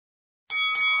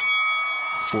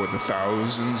For the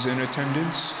thousands in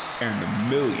attendance and the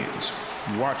millions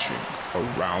watching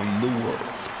around the world,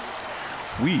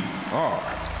 we are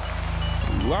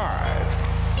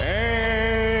live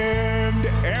and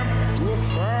amplified.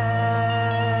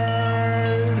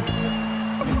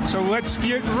 So let's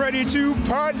get ready to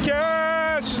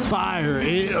podcast. Fire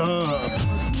it up.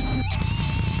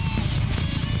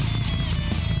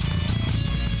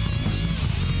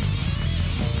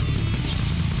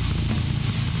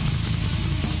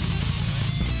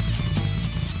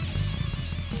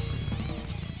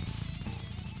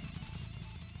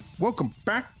 Welcome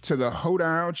back to the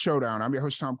Hoedown, Showdown. I'm your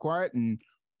host, Tom Quiet, and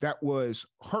that was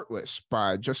Heartless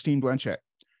by Justine Blanchet.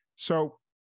 So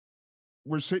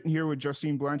we're sitting here with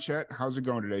Justine Blanchet. How's it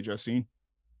going today, Justine?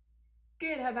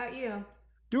 Good. How about you?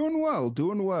 Doing well,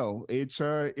 doing well. It's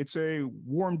a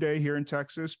warm day here in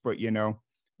Texas, but you know,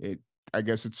 I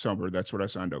guess it's summer. That's what I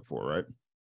signed up for, right?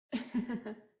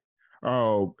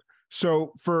 Oh,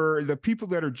 so for the people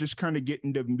that are just kind of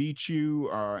getting to meet you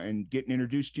and getting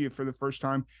introduced to you for the first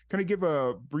time, kind of give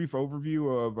a brief overview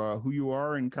of who you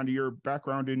are and kind of your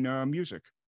background in music.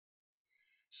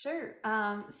 Sure.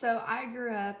 So I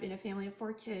grew up in a family of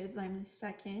 4 kids. I'm the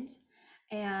second,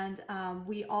 and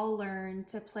we all learned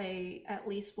to play at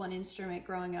least one instrument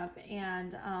growing up.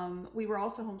 And we were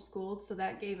also homeschooled, so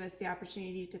that gave us the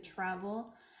opportunity to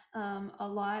travel a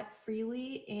lot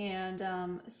freely. And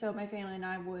so my family and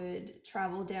I would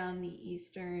travel down the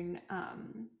eastern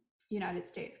United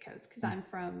States coast because I'm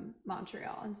from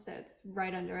Montreal, and so it's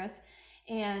right under us.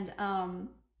 And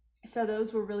so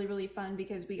those were really, really fun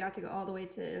because we got to go all the way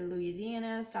to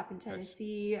Louisiana, stop in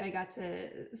Tennessee. I got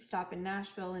to stop in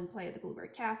Nashville and play at the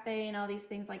Bluebird Cafe and all these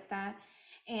things like that.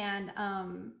 And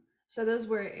so those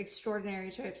were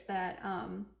extraordinary trips that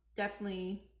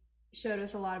definitely showed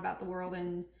us a lot about the world.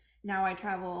 And now I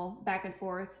travel back and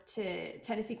forth to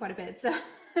Tennessee quite a bit. So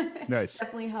Nice.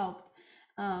 definitely helped.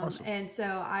 Awesome. And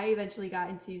so I eventually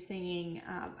got into singing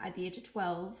at the age of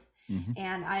 12. Mm-hmm.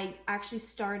 And I actually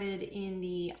started in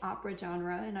the opera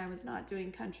genre, and I was not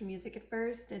doing country music at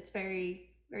first. It's very,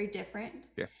 very different.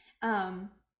 Yeah.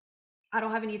 I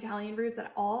don't have any Italian roots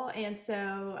at all. And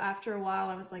so after a while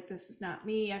I was like, this is not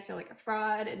me. I feel like a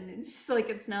fraud, and it's like,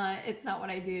 it's not what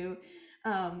I do.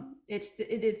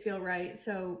 It did feel right.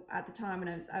 So at the time,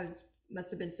 and I was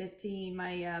must have been 15,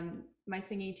 my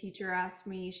singing teacher asked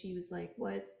me, she was like,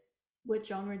 what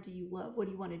genre do you love? What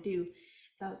do you want to do?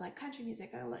 So I was like, country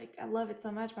music. I love it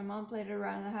so much. My mom played it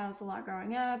around the house a lot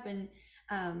growing up. And,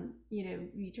 you know,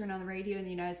 you turn on the radio in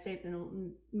the United States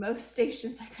and most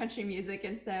stations are country music.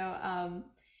 And so,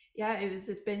 yeah,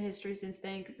 it's been history since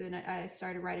then. Cause then I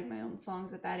started writing my own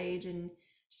songs at that age and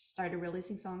started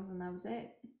releasing songs, and that was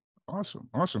it. Awesome.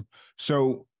 Awesome.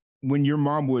 So when your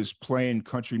mom was playing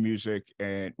country music,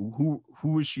 and who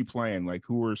was she playing? Like,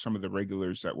 who were some of the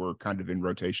regulars that were kind of in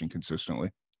rotation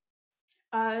consistently?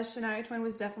 Shania Twain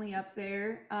was definitely up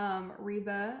there.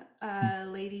 Reba,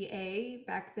 Lady A,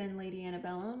 back then Lady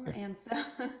Antebellum. And so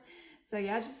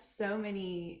yeah, just so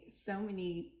many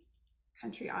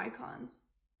country icons.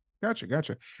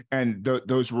 Gotcha. And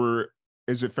those were,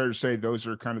 is it fair to say those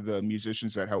are kind of the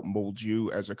musicians that helped mold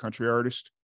you as a country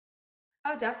artist?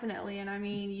 Oh, definitely. And I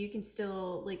mean, you can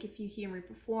still, like, if you hear me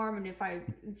perform, and if I'm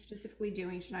specifically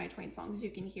doing Shania Twain songs, you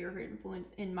can hear her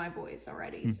influence in my voice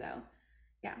already. So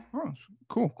yeah. Oh,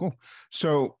 cool.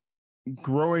 So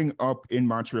growing up in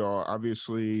Montreal,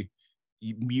 obviously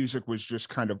music was just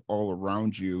kind of all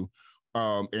around you.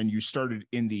 And you started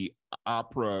in the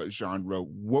opera genre.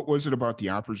 What was it about the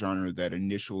opera genre that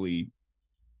initially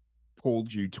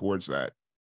pulled you towards that?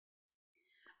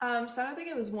 So I don't think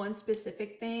it was one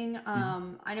specific thing.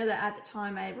 I know that at the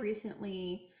time I had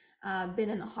recently been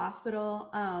in the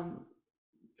hospital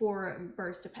for a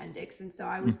burst appendix, and so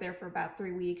I was there for about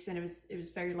 3 weeks, and it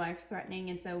was very life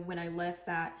threatening. And so when I left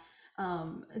that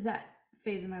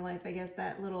phase of my life, I guess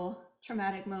that little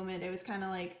traumatic moment, it was kind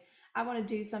of like, I want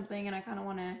to do something, and I kind of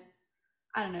want to,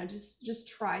 I don't know,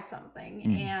 just try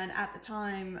something. And at the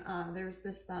time, there was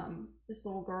this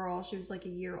little girl. She was like a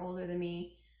year older than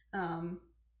me.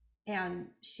 And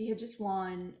she had just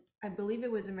won, I believe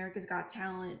it was America's Got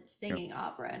Talent singing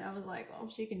opera. And I was like, well,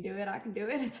 if she can do it, I can do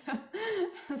it. And so I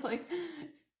was like,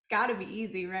 it's gotta be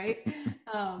easy, right?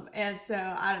 And so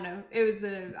I don't know,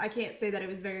 I can't say that it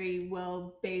was very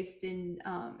well based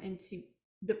into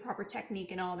the proper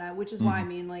technique and all that, which is why, I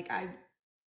mean, like I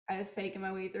was faking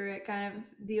my way through it kind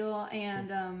of deal.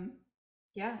 And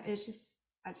yeah, I just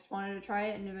wanted to try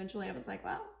it. And eventually I was like,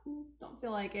 well, don't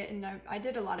feel like it. And I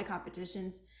did a lot of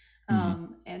competitions.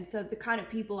 And so the kind of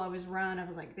people I was around, I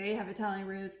was like, they have Italian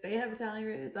roots.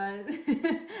 I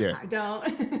Yeah. I don't.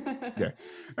 Yeah,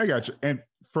 I got you. And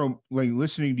from like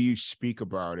listening to you speak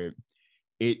about it,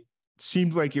 it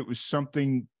seemed like it was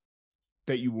something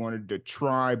that you wanted to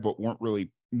try, but weren't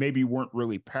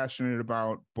really passionate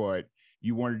about, but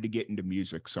you wanted to get into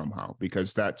music somehow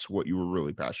because that's what you were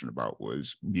really passionate about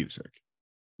was music.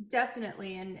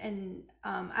 Definitely. And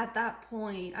at that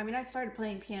point, I mean, I started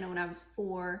playing piano when I was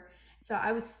 4, so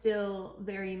I was still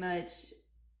very much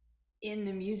in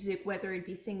the music, whether it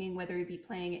be singing, whether it be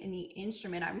playing any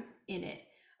instrument, I was in it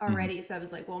Mm-hmm. already. So I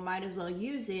was like, well, might as well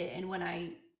use it. And when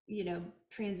I,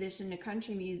 transitioned to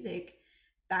country music,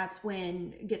 that's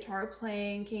when guitar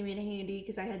playing came in handy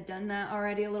because I had done that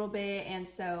already a little bit. And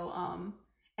so,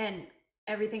 and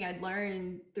everything I'd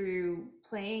learned through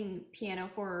playing piano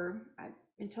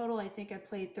in total, I think I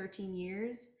played 13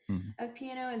 years Mm-hmm. of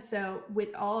piano. And so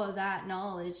with all of that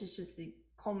knowledge, it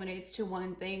culminates to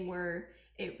one thing where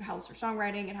it helps for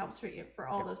songwriting, it helps for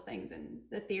all Yeah. those things and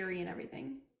the theory and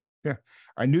everything. Yeah.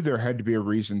 I knew there had to be a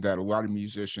reason that a lot of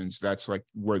musicians, that's like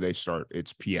where they start.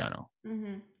 It's piano.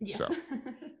 Yes.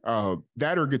 So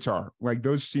that or guitar, like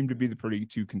those seem to be the pretty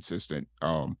two consistent.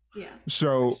 Yeah, for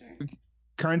So sure.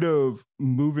 kind of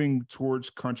moving towards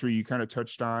country, you kind of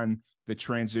touched on the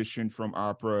transition from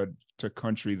opera to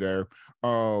country there.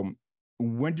 Um,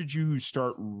 when did you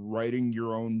start writing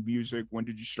your own music? When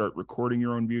did you start recording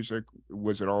your own music?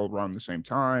 Was it all around the same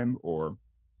time or?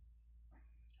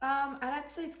 I'd have to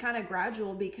say it's kind of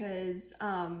gradual because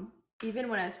even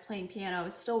when I was playing piano, I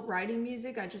was still writing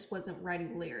music. I just wasn't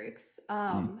writing lyrics.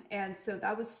 Mm, And so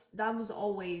that was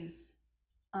always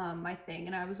my thing,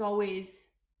 and I was always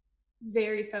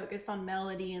very focused on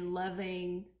melody and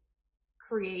loving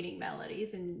creating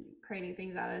melodies and creating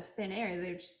things out of thin air.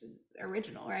 They're just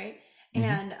original, right?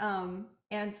 mm-hmm,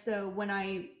 And so when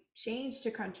I changed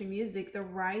to country music, the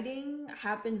writing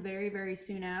happened very, very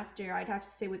soon after. I'd have to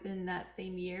say within that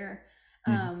same year.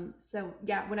 mm-hmm, So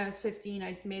yeah, when I was 15,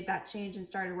 I made that change and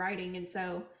started writing. And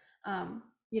so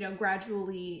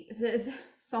gradually the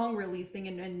song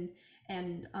releasing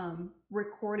and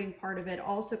recording part of it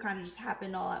also kind of just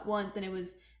happened all at once. And it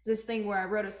was this thing where I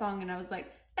wrote a song and I was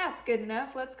like, that's good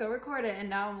enough. Let's go record it. And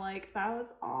now I'm like, that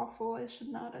was awful. I should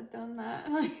not have done that.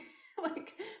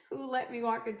 Like who let me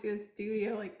walk into a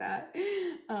studio like that?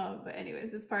 But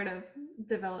anyways, it's part of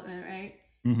development, right?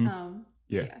 mm-hmm. But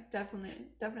Yeah. yeah,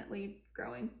 definitely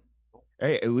growing.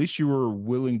 Hey, at least you were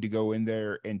willing to go in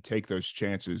there and take those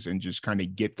chances and just kind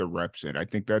of get the reps in. I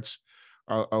think that's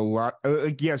a lot.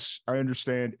 Like, yes, I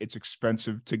understand it's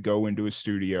expensive to go into a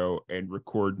studio and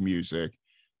record music,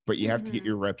 but you have to get Mm-hmm.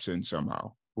 your reps in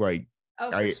somehow. Like, Oh,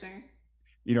 for I, sure.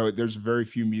 there's very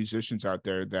few musicians out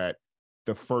there that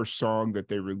the first song that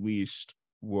they released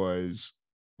was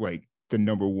like the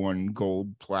number one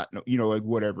gold platinum, like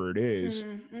whatever it is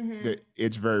Mm-hmm. Mm-hmm. that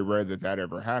it's very rare that that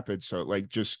ever happens. So like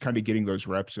just kind of getting those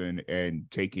reps in and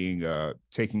taking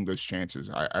those chances.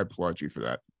 I applaud you for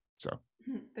that. So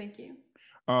Thank you.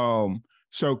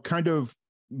 so kind of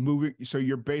moving. So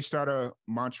you're based out of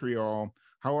Montreal.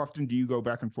 How often do you go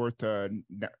back and forth to?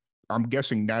 I'm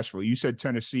guessing Nashville. You said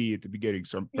Tennessee at the beginning,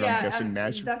 so but I'm Yeah, guessing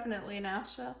Nashville. definitely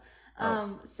Nashville.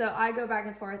 Oh, So I go back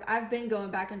and forth. I've been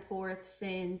going back and forth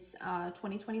since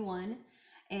 2021,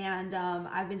 and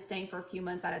I've been staying for a few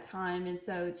months at a time, and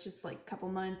so it's just like a couple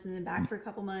months, and then back for a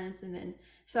couple months, and then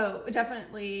so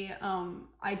definitely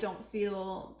I don't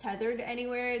feel tethered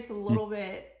anywhere. It's a mm, little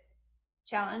bit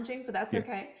challenging, but that's yeah,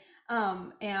 okay.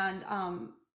 And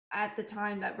at the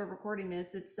time that we're recording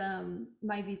this, it's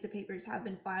my visa papers have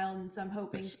been filed, and so I'm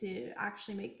hoping nice. to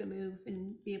actually make the move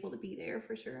and be able to be there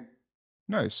for sure.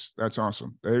 Nice. That's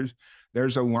awesome.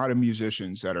 There's a lot of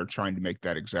musicians that are trying to make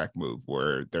that exact move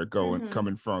where they're Mm-hmm.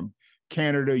 coming from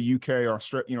Canada, UK,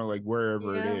 Australia, like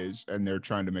wherever it Yeah. is, and they're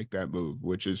trying to make that move,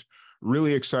 which is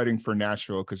really exciting for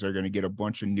Nashville because they're going to get a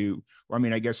bunch of new. Well, I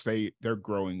mean, I guess they're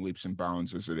growing leaps and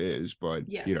bounds as it is, but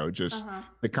Yes. just Uh-huh.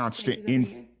 the It constant changes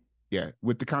every year. yeah,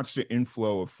 with the constant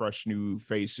inflow of fresh new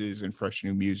faces and fresh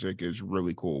new music is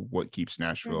really cool. What keeps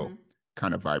Nashville Mm-hmm.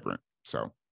 kind of vibrant.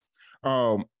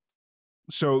 Um,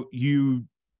 so you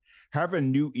have a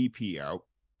new EP out.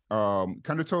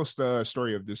 Kind of tell us the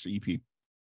story of this EP.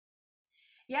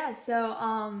 Yeah,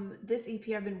 so this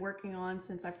EP I've been working on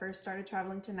since I first started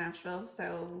traveling to Nashville,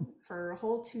 so for a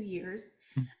whole 2 years.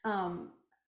 Um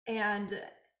and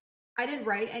I didn't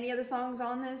write any of the songs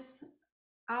on this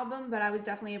album, but I was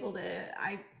definitely able to.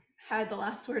 I had the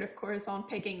last word, of course, on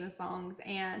picking the songs.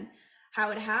 And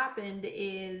how it happened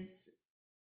is,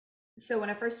 so when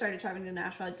I first started traveling to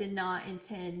Nashville, I did not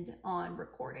intend on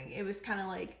recording. It was kind of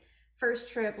like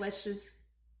first trip, let's just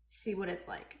see what it's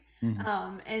like.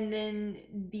 Mm-hmm. And then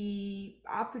the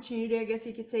opportunity, I guess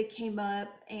you could say, came up,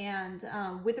 and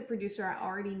with a producer I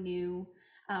already knew.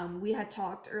 We had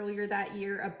talked earlier that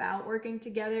year about working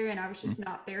together, and I was just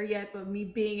not there yet. But me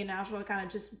being in Nashville kind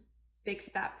of just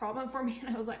fixed that problem for me,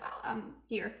 and I was like, "Oh, I'm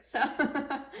here." So,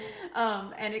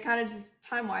 and it kind of just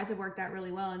time wise, it worked out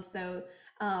really well. And so,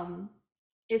 um,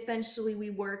 essentially, we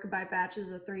work by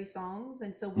batches of 3 songs,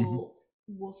 and so Mm-hmm.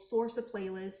 we'll source a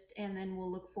playlist, and then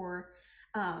we'll look for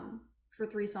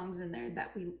 3 songs in there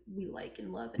that we like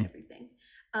and love and everything.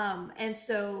 And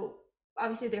so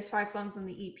obviously there's 5 songs on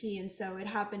the EP, and so it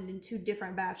happened in 2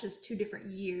 different batches, 2 different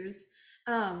years,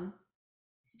 um,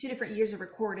 2 different years of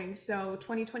recording. So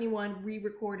 2021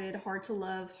 re-recorded "Hard to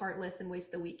Love," "Heartless," and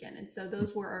 "Waste the Weekend," and so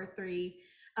those were our 3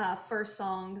 first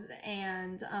songs.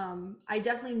 And I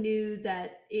definitely knew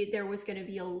that there was going to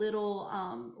be a little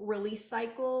release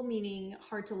cycle, meaning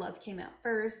 "Hard to Love" came out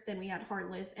first, then we had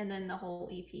 "Heartless," and then the whole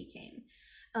EP came.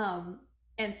 Um,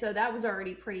 and so that was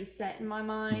already pretty set in my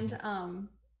mind,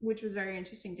 which was very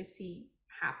interesting to see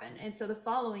happen. And so the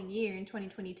following year in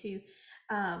 2022,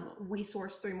 we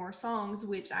sourced 3 more songs,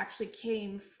 which actually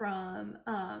came from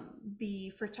the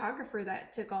photographer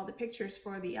that took all the pictures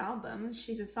for the album.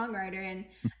 She's a songwriter,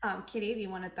 and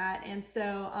Canadian one at that. And so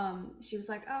she was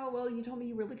like, "Oh, well, you told me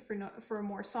you were looking for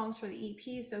more songs for the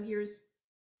EP, so here's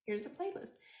a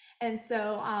playlist." And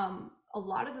so a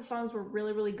lot of the songs were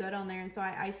really, really good on there, and so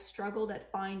I struggled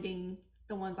at finding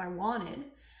the ones I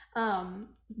wanted.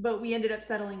 But we ended up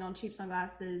settling on "Cheap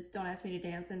Sunglasses," "Don't Ask Me to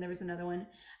Dance," and there was another one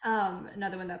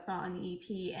that's not on the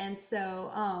EP. And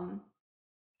so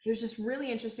it was just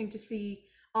really interesting to see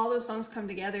all those songs come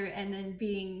together and then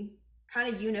being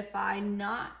kind of unified,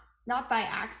 not by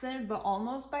accident, but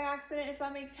almost by accident, if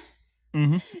that makes sense.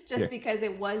 Mm-hmm. Yeah. Just because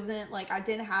it wasn't like I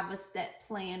didn't have a set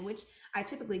plan, which I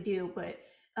typically do, but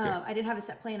Yeah. I didn't have a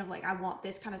set plan of like I want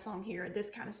this kind of song here, this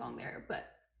kind of song there. But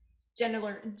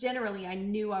generally, I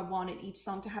knew I wanted each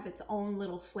song to have its own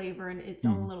little flavor and its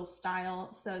own little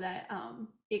style, so that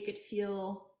it could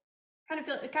feel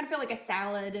like a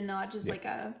salad, and not just Yeah. like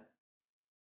a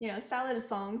salad of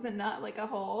songs, and not like a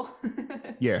whole.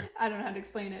 Yeah. I don't know how to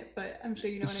explain it, but I'm sure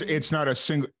you know what I mean. It's not a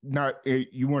single, not it,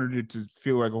 you wanted it to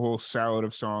feel like a whole salad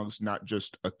of songs, not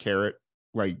just a carrot,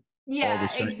 like all the Yeah,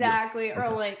 same. Yeah. exactly. Or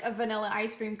Okay. like a vanilla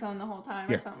ice cream cone the whole time,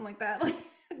 or Yeah. something like that. Like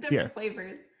Yeah. different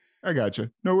flavors. I gotcha.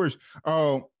 No worries.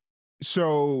 Oh,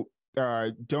 so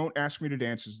 "Don't Ask Me to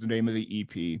Dance" is the name of the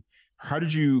EP. How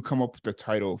did you come up with the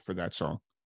title for that song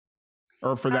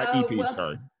or for that Oh, EP? well,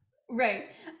 Sorry. right.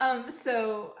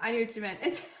 So I knew what you meant.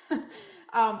 It's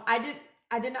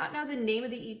I did not know the name of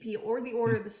the EP or the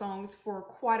order of the songs for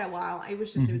quite a while. It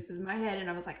Mm-hmm. was in my head, and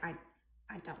I was like, I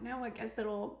don't know. I guess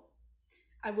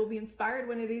I will be inspired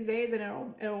one of these days,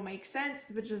 and it'll make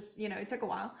sense, but just, it took a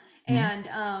while. Mm-hmm.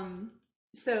 And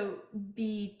so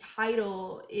the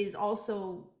title is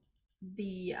also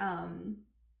the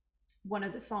one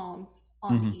of the songs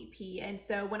on the Mm-hmm. EP. And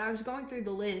so when I was going through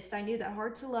the list, I knew that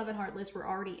 "Hard to Love" and "Heartless" were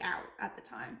already out at the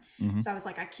time. Mm-hmm. So I was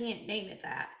like, I can't name it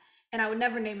that. And I would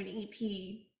never name an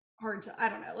EP I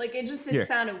don't know. Like it Yeah.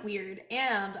 sounded weird.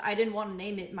 And I didn't want to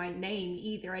name it my name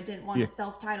either. I didn't want Yeah. to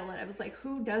self-title it. I was like,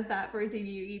 who does that for a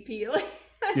debut EP? Like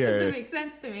that Yeah. doesn't make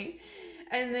sense to me.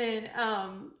 And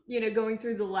then going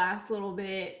through the last little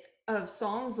bit of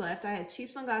songs left, I had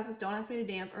 "Cheap Sunglasses," "Don't Ask Me to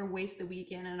Dance," or "Waste the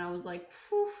Weekend," and I was like,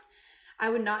 phew, I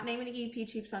would not name an EP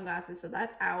 "Cheap Sunglasses," so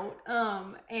that's out.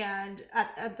 And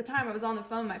at the time I was on the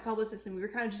phone with my publicist, and we were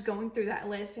kind of just going through that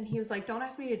list, and he was like, "Don't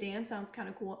Ask Me to Dance" sounds kind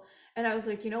of cool. And I was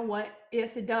like, you know what?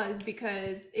 Yes, it does,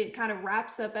 because it kind of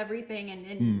wraps up everything, and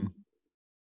Mm-hmm.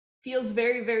 feels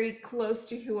very, very close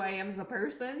to who I am as a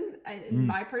person and Mm-hmm.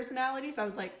 my personality. So I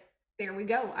was like, there we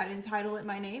go. I didn't title it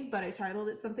my name, but I titled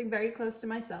it something very close to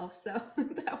myself. So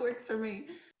that works for me.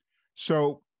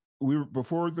 So we were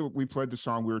before we played the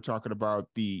song, we were talking about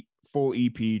the full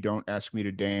EP, "Don't Ask Me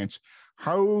to Dance."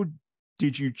 How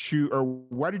did you choose, or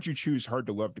why did you choose "Hard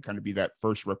to Love" to kind of be that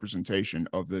first representation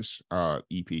of this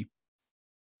EP?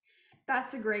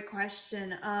 That's a great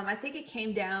question. I think it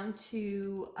came down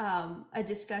to a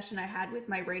discussion I had with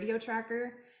my radio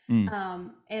tracker.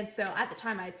 Mm, And so at the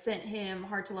time, I had sent him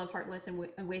 "Hard to Love," "Heartless," and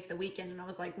 "Waste the Weekend." And I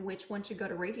was like, which one should go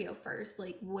to radio first?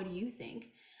 Like, what do you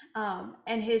think?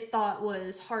 And his thought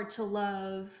was "Hard to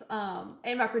Love."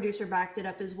 And my producer backed it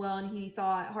up as well. And he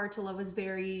thought "Hard to Love" was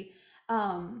very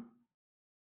um,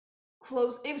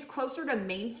 close. It was closer to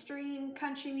mainstream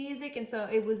country music, and so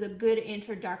it was a good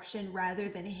introduction rather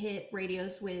than hit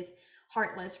radios with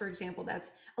 "Heartless," for example.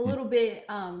 That's a mm, little bit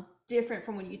different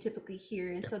from what you typically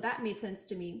hear, and yeah, so that made sense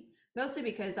to me, mostly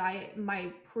because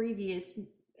my previous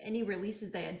any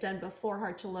releases they had done before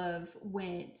 "Hard to Love"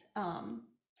 went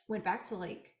back to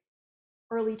like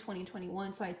early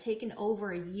 2021, so I'd taken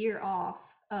over a year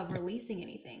off of yeah. releasing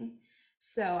anything.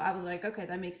 So I was like, okay,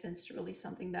 that makes sense to release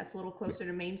something that's a little Yeah. closer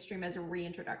to mainstream as a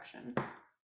reintroduction.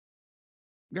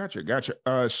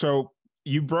 Gotcha. So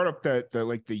you brought up that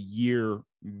the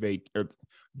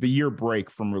year break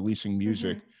from releasing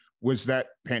music. Hmm. Was that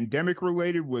pandemic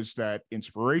related? Was that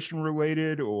inspiration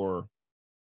related? Or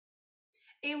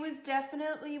It was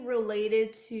definitely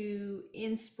related to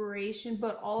inspiration,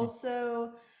 but mm,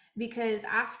 also because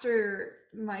after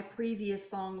my previous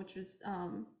song, which was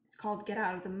it's called "Get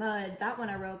Out of the Mud," that one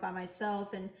I wrote by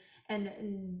myself, and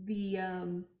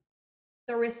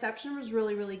the reception was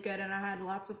really really good, and I had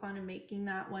lots of fun in making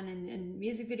that one and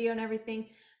music video and everything.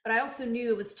 But I also knew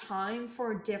it was time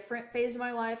for a different phase of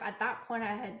my life. At that point,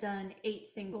 I had done 8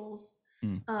 singles,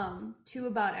 mm, two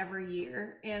about every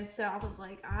year, and so I was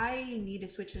like, I need to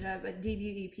switch it up. A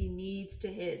debut EP needs to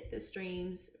hit the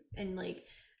streams, and like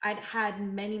I'd had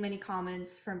many many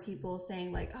comments from people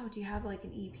saying like, oh, do you have like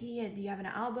an EP and do you have an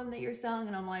album that you're selling?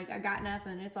 And I'm like, I got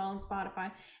nothing, it's all on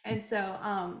Spotify. And so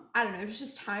I don't know, it was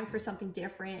just time for something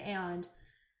different. And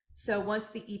so once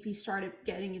the EP started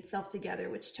getting itself together,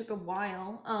 which took a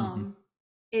while, mhm.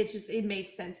 it made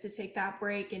sense to take that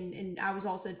break. And I was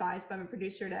also advised by my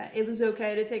producer that it was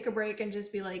okay to take a break and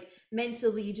just be like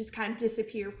mentally just kind of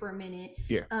disappear for a minute,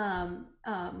 Yeah,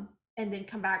 and then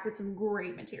come back with some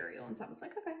great material. And so I was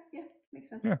like, okay, yeah, makes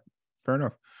sense. yeah, fair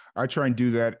enough. I try and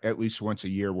do that at least once a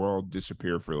year where I'll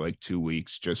disappear for like 2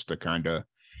 weeks just to kind of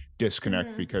disconnect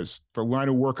Mm-hmm. because the line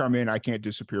of work I'm in, I can't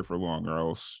disappear for long or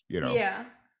else, Yeah.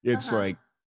 it's Uh-huh. like,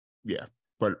 yeah.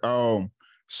 But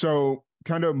so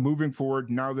kind of moving forward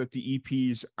now that the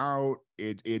EP's out,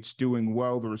 it's doing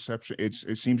well. The reception,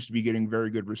 it seems to be getting very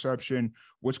good reception.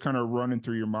 What's kind of running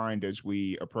through your mind as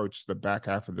we approach the back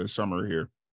half of the summer here?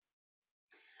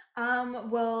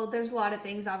 Well, there's a lot of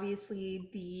things. Obviously,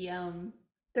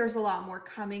 there's a lot more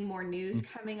coming, more news Mm,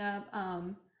 coming up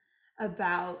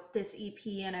about this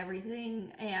EP and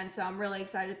everything. And so I'm really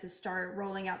excited to start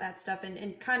rolling out that stuff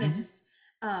and kind of mhm. just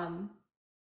um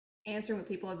answering what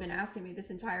people have been asking me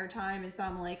this entire time. And so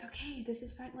I'm like, okay, this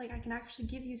is fine. Like I can actually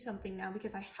give you something now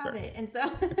because I have Yeah, it. And so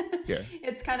yeah,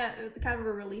 it's kind of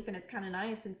a relief and it's kind of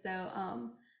nice. And so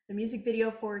the music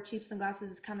video for Cheap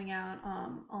Sunglasses is coming out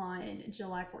on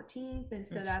July 14th. And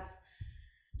so nice. that's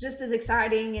just as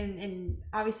exciting. And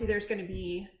obviously there's going to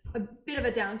be a bit of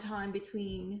a downtime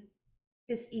between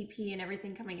this EP and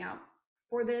everything coming out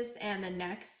for this and the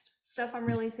next stuff I'm Mm,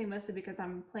 releasing, mostly because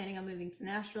I'm planning on moving to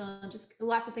Nashville and just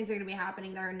lots of things are going to be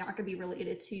happening that are not going to be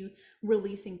related to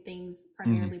releasing things mhm.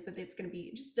 primarily, but it's going to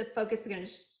be just the focus is going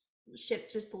to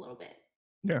shift just a little bit.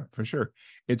 Yeah, for sure.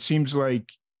 It seems like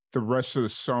the rest of the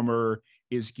summer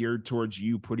is geared towards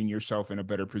you putting yourself in a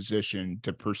better position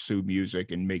to pursue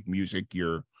music and make music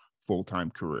your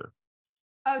full-time career.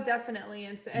 Oh, definitely.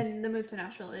 And Mm, and the move to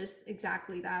Nashville is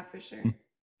exactly that for sure. mm.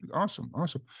 Awesome.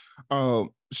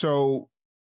 So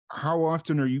how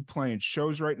often are you playing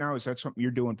shows right now? Is that something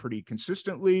you're doing pretty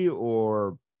consistently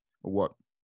or what?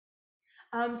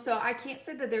 So I can't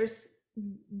say that there's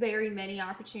very many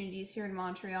opportunities here in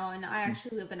Montreal, and I Mm,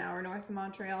 actually live an hour north of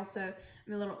Montreal, so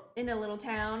I'm in a little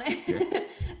town, yeah,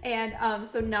 and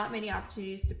so not many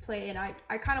opportunities to play. And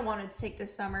I kind of wanted to take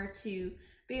this summer to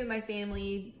be with my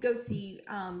family, go mm, see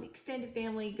extended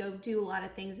family, go do a lot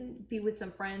of things, and be with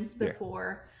some friends yeah,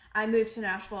 before I move to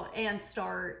Nashville and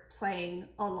start playing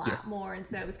a yeah, lot more. And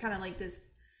so it was kind of like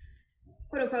this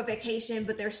quote unquote vacation,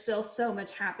 but there's still so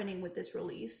much happening with this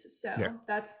release. yeah. So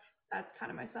that's kind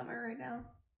of my summer right now.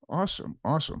 Awesome.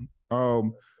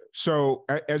 So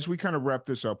as we kind of wrap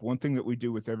this up, one thing that we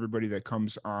do with everybody that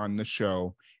comes on the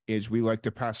show is we like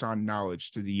to pass on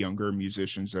knowledge to the younger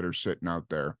musicians that are sitting out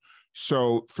there.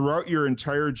 So throughout your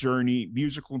entire journey,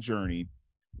 musical journey,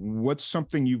 what's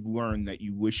something you've learned that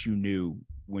you wish you knew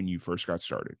when you first got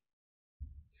started?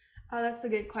 Oh, that's a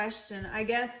good question. I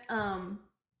guess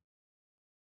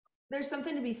there's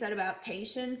something to be said about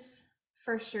patience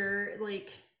for sure.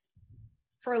 Like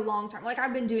for a long time. Like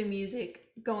I've been doing music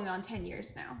going on 10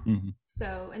 years now. Mhm.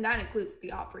 So, and that includes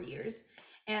the opera years.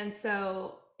 And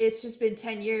so it's just been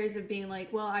 10 years of being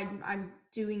like, well, I'm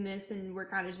doing this and we're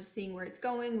kind of just seeing where it's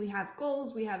going. We have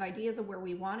goals, we have ideas of where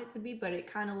we want it to be, but it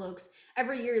kind of looks,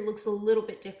 every year it looks a little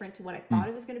bit different to what I Mm, thought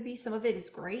it was going to be. Some of it is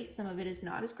great, some of it is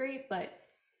not as great, but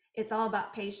it's all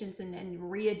about patience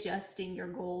and readjusting your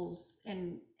goals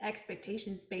and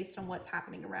expectations based on what's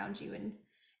happening around you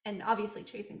and obviously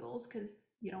chasing goals because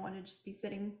you don't want to just be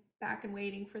sitting back and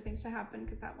waiting for things to happen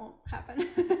because that won't happen.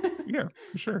 yeah,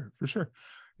 for sure.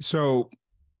 So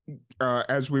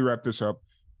as we wrap this up,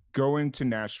 going to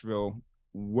Nashville,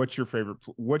 what's your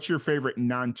favorite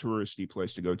non-touristy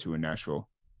place to go to in Nashville?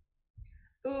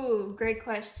 Ooh, great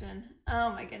question.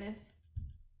 Oh my goodness.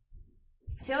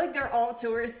 I feel like they're all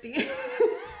touristy.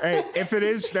 Hey, if it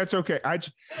is, that's okay.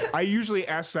 I usually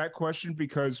ask that question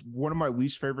because one of my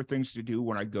least favorite things to do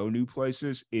when I go new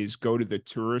places is go to the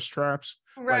tourist traps.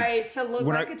 Like Right, to look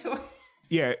when I like a tourist.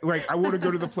 yeah, like I want to go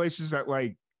to the places that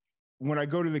like when I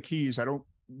go to the Keys, I don't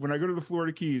when I go to the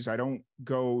Florida Keys, I don't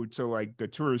go to like the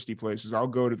touristy places. I'll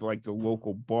go to like the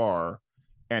local bar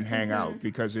and hang out Hmm.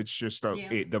 because it's just Yeah.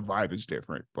 the vibe is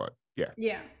different. But yeah.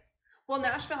 Yeah. Well,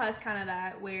 Nashville has kind of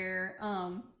that where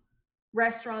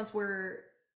restaurants where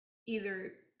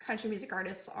either country music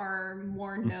artists are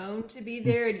more known to be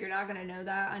there, and you're not going to know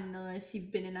that unless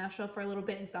you've been in Nashville for a little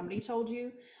bit and somebody told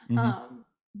you. Mm-hmm.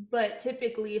 But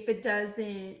typically, if it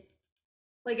doesn't,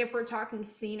 like if we're talking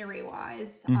scenery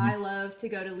wise, Mm-hmm. I love to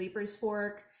go to Leaper's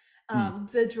Fork. Mm-hmm.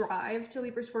 The drive to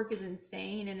Leaper's Fork is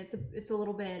insane, and it's a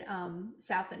little bit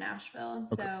south of Nashville, and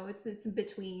Okay. so it's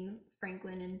between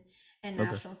Franklin and Okay.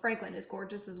 Nashville. Franklin is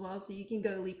gorgeous as well, so you can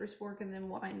go to Leaper's Fork and then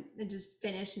wine and just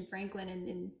finish in Franklin,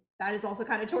 and that is also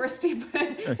kind of touristy, but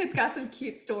Hey, it's got some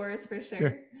cute stores for yeah.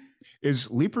 sure. Is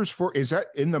Leapers Fort is that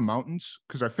in the mountains?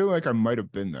 Because I feel like I might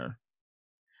have been there.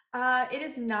 It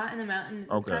is not in the mountains.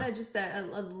 It's Okay. kind of just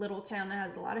a little town that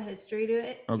has a lot of history to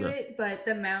it. Okay. But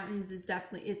the mountains is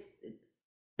definitely it's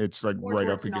It's like more right up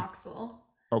towards again. Knoxville.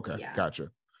 Okay, Yeah,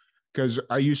 gotcha. Because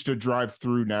I used to drive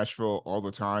through Nashville all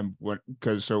the time when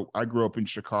because so I grew up in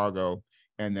Chicago,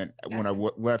 and then when I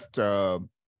gotcha.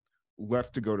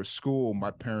 left to go to school, my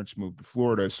parents moved to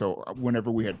Florida. So whenever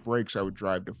we had breaks, I would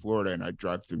drive to Florida and I'd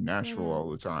drive through Nashville Mm,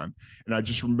 all the time. And I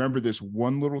just remember this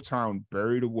one little town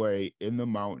buried away in the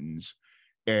mountains.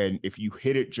 And if you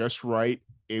hit it just right,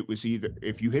 it was either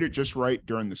if you hit it just right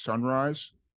during the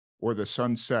sunrise or the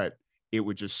sunset, it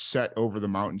would just set over the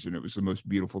mountains. And it was the most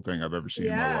beautiful thing I've ever seen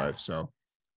in my yeah. life. So,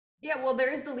 Yeah, well,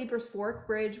 there is the Leapers Fork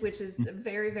Bridge, which is mm, a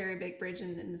very, very big bridge,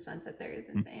 and the sunset there is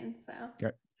mm, insane. So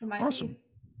okay. it might Awesome. be.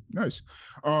 Nice.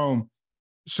 Um,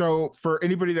 So for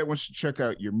anybody that wants to check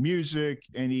out your music,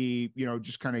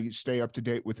 just kind of stay up to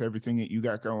date with everything that you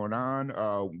got going on,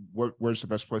 where's the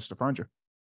best place to find you?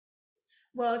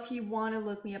 Well, if you want to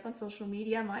look me up on social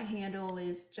media, my handle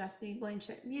is Justine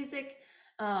Blanchet Music.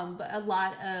 But a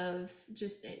lot of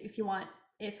just if you want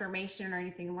information or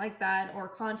anything like that or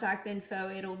contact info,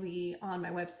 it'll be on my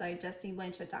website,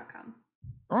 justineblanchet.com.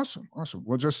 Awesome. Awesome.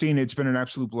 Well, Justine, it's been an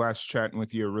absolute blast chatting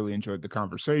with you. I really enjoyed the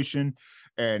conversation,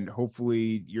 and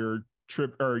hopefully your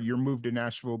trip or your move to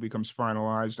Nashville becomes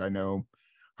finalized. I know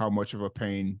how much of a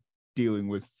pain dealing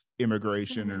with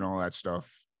immigration and Hmm. all that stuff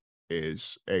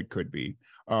is it could be.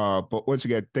 But once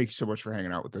again, thank you so much for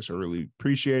hanging out with us. I really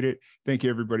appreciate it. Thank you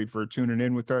everybody for tuning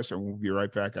in with us, and we'll be right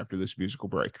back after this musical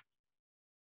break.